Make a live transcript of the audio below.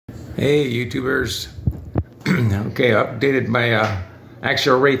Hey YouTubers. Okay, I updated my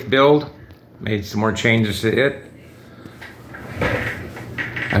Axial Wraith build. Made some more changes to it.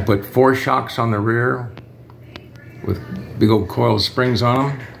 I put 4 shocks on the rear with big old coil springs on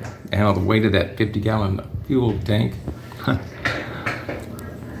them to handle the weight of that 50-gallon fuel tank.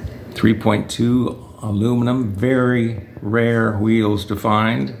 3.2 aluminum, very rare wheels to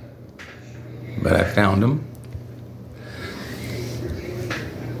find, but I found them.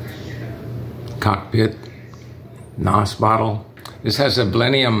 Cockpit, NOS bottle. This has a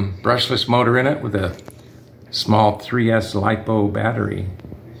Millennium brushless motor in it with a small 3S LiPo battery.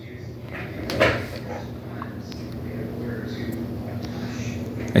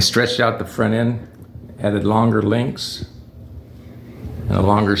 I stretched out the front end, added longer links, and a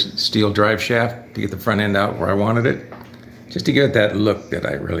longer steel drive shaft to get the front end out where I wanted it, just to get that look that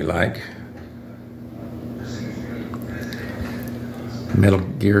I really like. Metal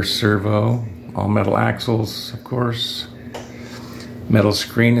gear servo, all metal axles, of course. Metal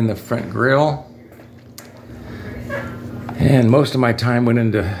screen in the front grille. And most of my time went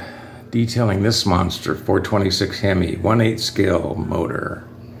into detailing this monster, 426 Hemi, 1/8 scale motor.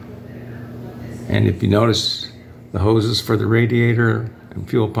 And if you notice, the hoses for the radiator and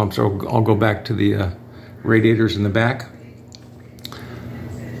fuel pumps all go back to the radiators in the back.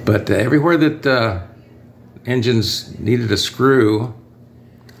 But everywhere that engines needed a screw,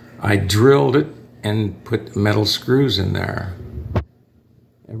 I drilled it and put metal screws in there.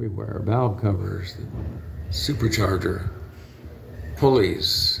 Everywhere, valve covers, supercharger,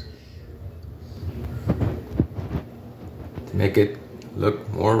 pulleys, to make it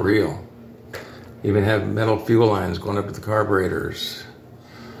look more real. Even have metal fuel lines going up to the carburetors.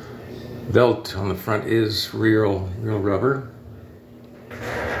 Belt on the front is real rubber.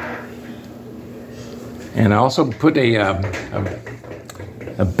 And I also put a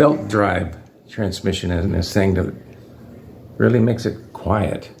belt drive transmission in this thing that really makes it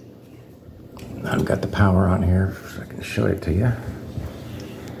quiet. I've got the power on here so I can show it to you.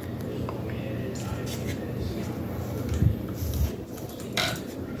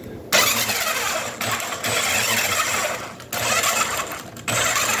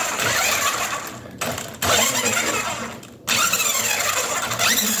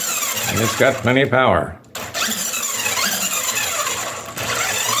 And it's got plenty of power.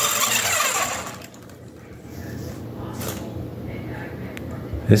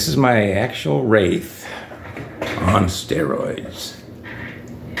 This is my Axial Wraith on steroids.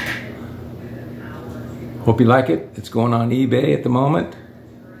 Hope you like it. It's going on eBay at the moment.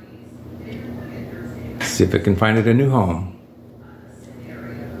 See if I can find it a new home.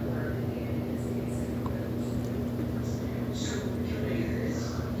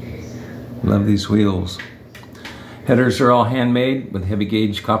 Love these wheels. Headers are all handmade with heavy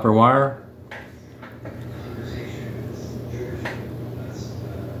gauge copper wire.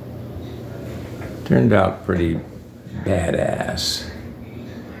 Turned out pretty badass.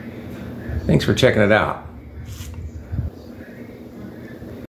 Thanks for checking it out.